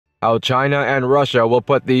How China and Russia will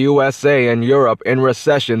put the USA and Europe in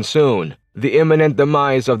recession soon. The imminent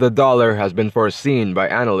demise of the dollar has been foreseen by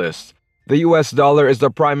analysts. The US dollar is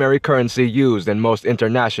the primary currency used in most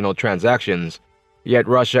international transactions. Yet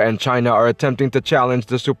Russia and China are attempting to challenge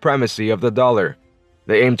the supremacy of the dollar.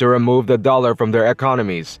 They aim to remove the dollar from their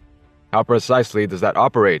economies. How precisely does that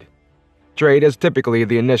operate? Trade is typically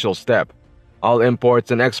the initial step. All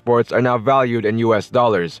imports and exports are now valued in US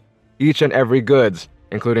dollars. Each and every goods,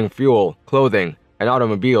 including fuel, clothing, and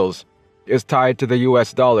automobiles, is tied to the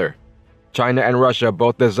US dollar. China and Russia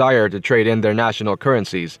both desire to trade in their national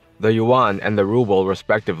currencies, the Yuan and the ruble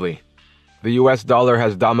respectively. The US dollar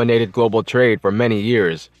has dominated global trade for many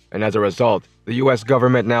years, and as a result, the US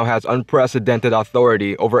government now has unprecedented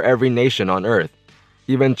authority over every nation on Earth.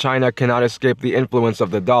 Even China cannot escape the influence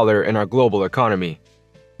of the dollar in our global economy.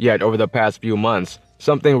 Yet over the past few months,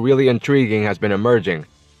 something really intriguing has been emerging.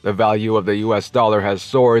 The value of the US dollar has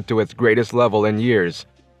soared to its greatest level in years.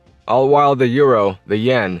 All while the euro, the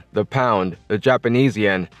yen, the pound, the Japanese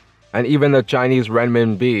yen, and even the Chinese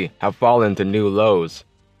renminbi have fallen to new lows.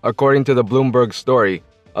 According to the Bloomberg story,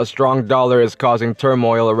 a strong dollar is causing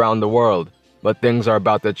turmoil around the world, but things are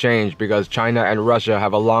about to change because China and Russia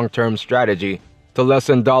have a long-term strategy to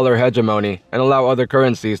lessen dollar hegemony and allow other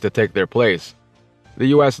currencies to take their place. The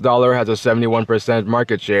US dollar has a 71%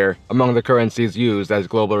 market share among the currencies used as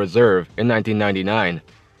global reserve in 1999,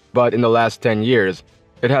 but in the last 10 years,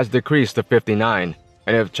 it has decreased to 59,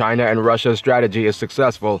 and if China and Russia's strategy is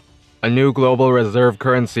successful, a new global reserve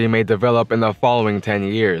currency may develop in the following 10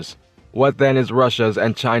 years. What then is Russia's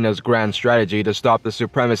and China's grand strategy to stop the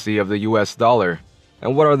supremacy of the US dollar?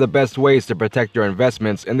 And what are the best ways to protect your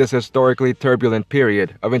investments in this historically turbulent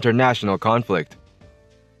period of international conflict?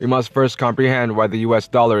 We must first comprehend why the US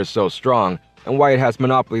dollar is so strong and why it has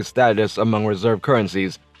monopoly status among reserve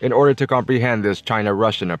currencies in order to comprehend this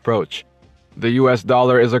China-Russian approach. The US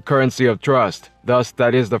dollar is a currency of trust, thus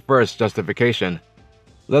that is the first justification.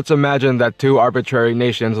 Let's imagine that two arbitrary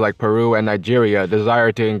nations like Peru and Nigeria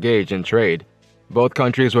desire to engage in trade. Both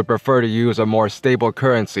countries would prefer to use a more stable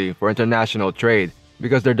currency for international trade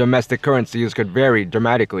because their domestic currencies could vary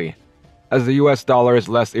dramatically. As the US dollar is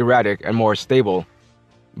less erratic and more stable,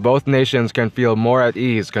 both nations can feel more at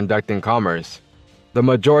ease conducting commerce. The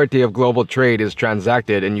majority of global trade is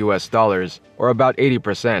transacted in US dollars, or about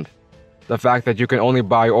 80%. The fact that you can only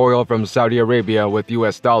buy oil from Saudi Arabia with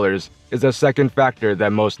US dollars is the second factor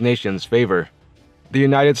that most nations favor. The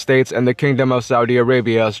United States and the Kingdom of Saudi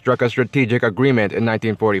Arabia struck a strategic agreement in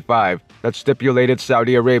 1945 that stipulated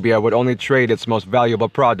Saudi Arabia would only trade its most valuable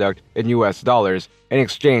product in US dollars in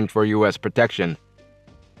exchange for US protection.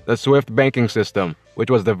 The SWIFT banking system, which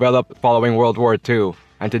was developed following World War II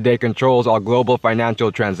and today controls all global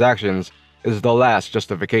financial transactions, is the last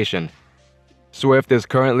justification. SWIFT is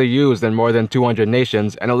currently used in more than 200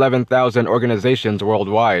 nations and 11,000 organizations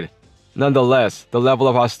worldwide. Nonetheless, the level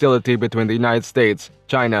of hostility between the United States,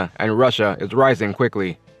 China, and Russia is rising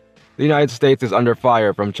quickly. The United States is under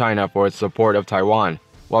fire from China for its support of Taiwan,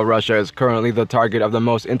 while Russia is currently the target of the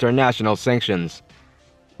most international sanctions.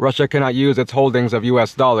 Russia cannot use its holdings of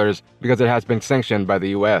US dollars because it has been sanctioned by the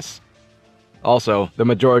US. Also, the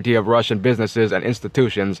majority of Russian businesses and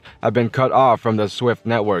institutions have been cut off from the SWIFT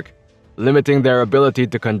network, limiting their ability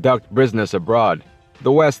to conduct business abroad.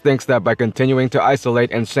 The West thinks that by continuing to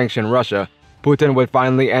isolate and sanction Russia, Putin would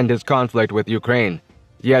finally end his conflict with Ukraine.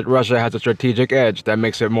 Yet Russia has a strategic edge that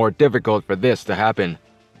makes it more difficult for this to happen.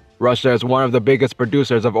 Russia is one of the biggest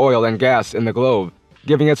producers of oil and gas in the globe,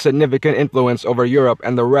 giving it significant influence over Europe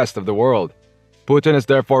and the rest of the world. Putin is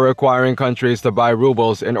therefore requiring countries to buy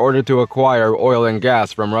rubles in order to acquire oil and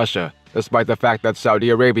gas from Russia, despite the fact that Saudi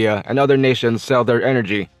Arabia and other nations sell their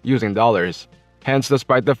energy using dollars. Hence,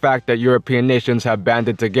 despite the fact that European nations have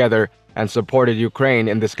banded together and supported Ukraine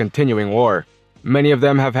in this continuing war, many of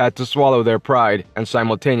them have had to swallow their pride and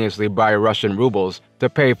simultaneously buy Russian rubles to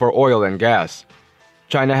pay for oil and gas.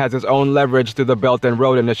 China has its own leverage through the Belt and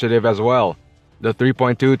Road Initiative as well. The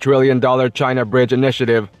 $3.2 trillion China Bridge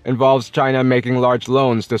Initiative involves China making large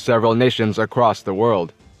loans to several nations across the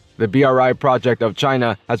world. The BRI project of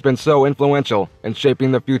China has been so influential in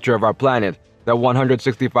shaping the future of our planet that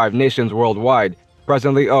 165 nations worldwide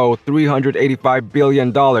presently owe $385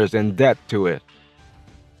 billion in debt to it.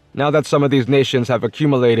 Now that some of these nations have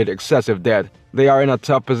accumulated excessive debt, they are in a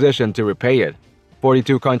tough position to repay it.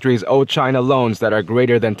 42 countries owe China loans that are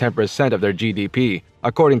greater than 10% of their GDP,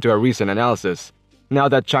 according to a recent analysis. Now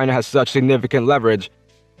that China has such significant leverage,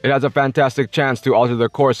 it has a fantastic chance to alter the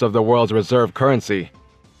course of the world's reserve currency.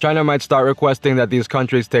 China might start requesting that these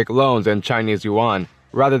countries take loans in Chinese yuan,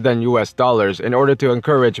 rather than US dollars in order to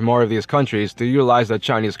encourage more of these countries to utilize the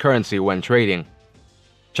Chinese currency when trading.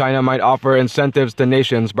 China might offer incentives to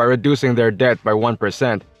nations by reducing their debt by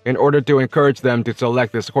 1% in order to encourage them to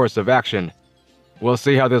select this course of action. We'll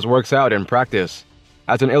see how this works out in practice.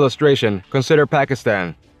 As an illustration, consider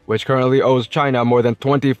Pakistan, which currently owes China more than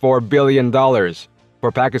 $24 billion.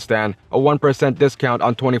 For Pakistan, a 1% discount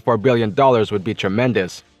on $24 billion would be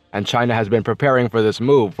tremendous, and China has been preparing for this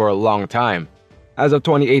move for a long time. As of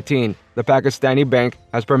 2018, the Pakistani bank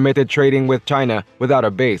has permitted trading with China without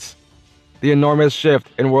a base. The enormous shift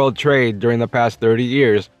in world trade during the past 30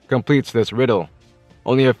 years completes this riddle.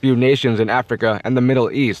 Only a few nations in Africa and the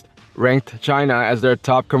Middle East ranked China as their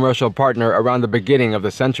top commercial partner around the beginning of the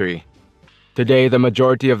century. Today, the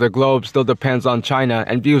majority of the globe still depends on China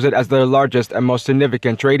and views it as their largest and most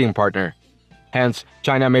significant trading partner. Hence,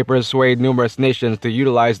 China may persuade numerous nations to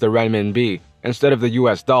utilize the renminbi instead of the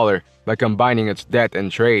US dollar by combining its debt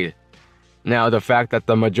and trade. Now, the fact that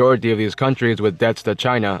the majority of these countries with debts to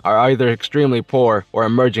China are either extremely poor or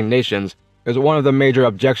emerging nations is one of the major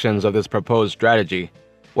objections of this proposed strategy.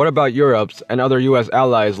 What about Europe's and other US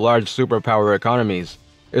allies' large superpower economies?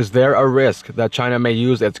 Is there a risk that China may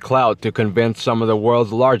use its clout to convince some of the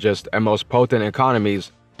world's largest and most potent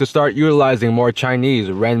economies to start utilizing more Chinese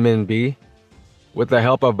renminbi? With the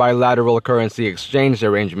help of bilateral currency exchange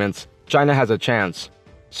arrangements, China has a chance.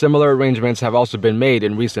 Similar arrangements have also been made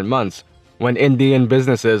in recent months, when Indian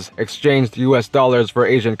businesses exchanged US dollars for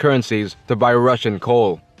Asian currencies to buy Russian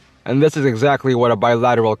coal. And this is exactly what a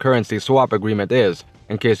bilateral currency swap agreement is,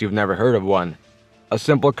 in case you've never heard of one. A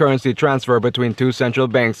simple currency transfer between two central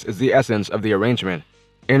banks is the essence of the arrangement.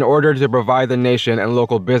 In order to provide the nation and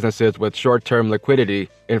local businesses with short-term liquidity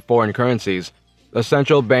in foreign currencies, the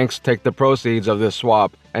central banks take the proceeds of this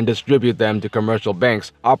swap and distribute them to commercial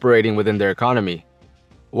banks operating within their economy.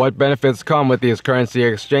 What benefits come with these currency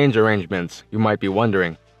exchange arrangements, you might be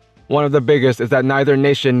wondering. One of the biggest is that neither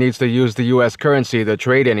nation needs to use the US currency to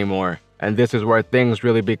trade anymore, and this is where things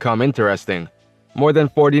really become interesting. More than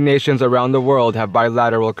 40 nations around the world have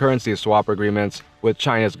bilateral currency swap agreements with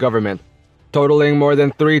China's government, totaling more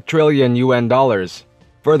than 3 trillion UN dollars.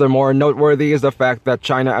 Furthermore, noteworthy is the fact that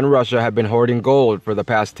China and Russia have been hoarding gold for the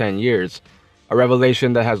past 10 years, a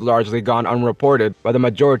revelation that has largely gone unreported by the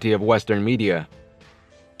majority of Western media.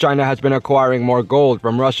 China has been acquiring more gold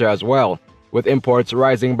from Russia as well, with imports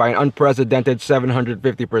rising by an unprecedented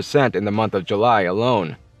 750% in the month of July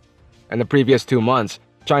alone. In the previous 2 months,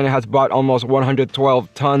 China has bought almost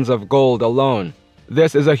 112 tons of gold alone.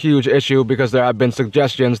 This is a huge issue because there have been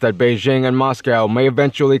suggestions that Beijing and Moscow may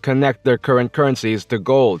eventually connect their current currencies to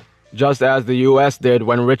gold, just as the US did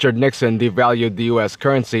when Richard Nixon devalued the US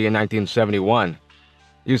currency in 1971.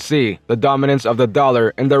 You see, the dominance of the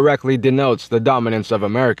dollar indirectly denotes the dominance of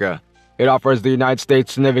America. It offers the United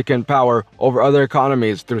States significant power over other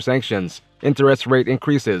economies through sanctions, interest rate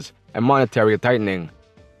increases, and monetary tightening.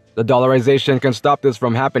 The dollarization can stop this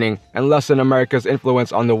from happening and lessen America's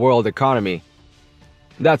influence on the world economy.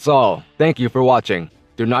 That's all. Thank you for watching.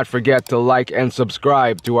 Do not forget to like and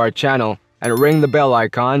subscribe to our channel and ring the bell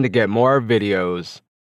icon to get more videos.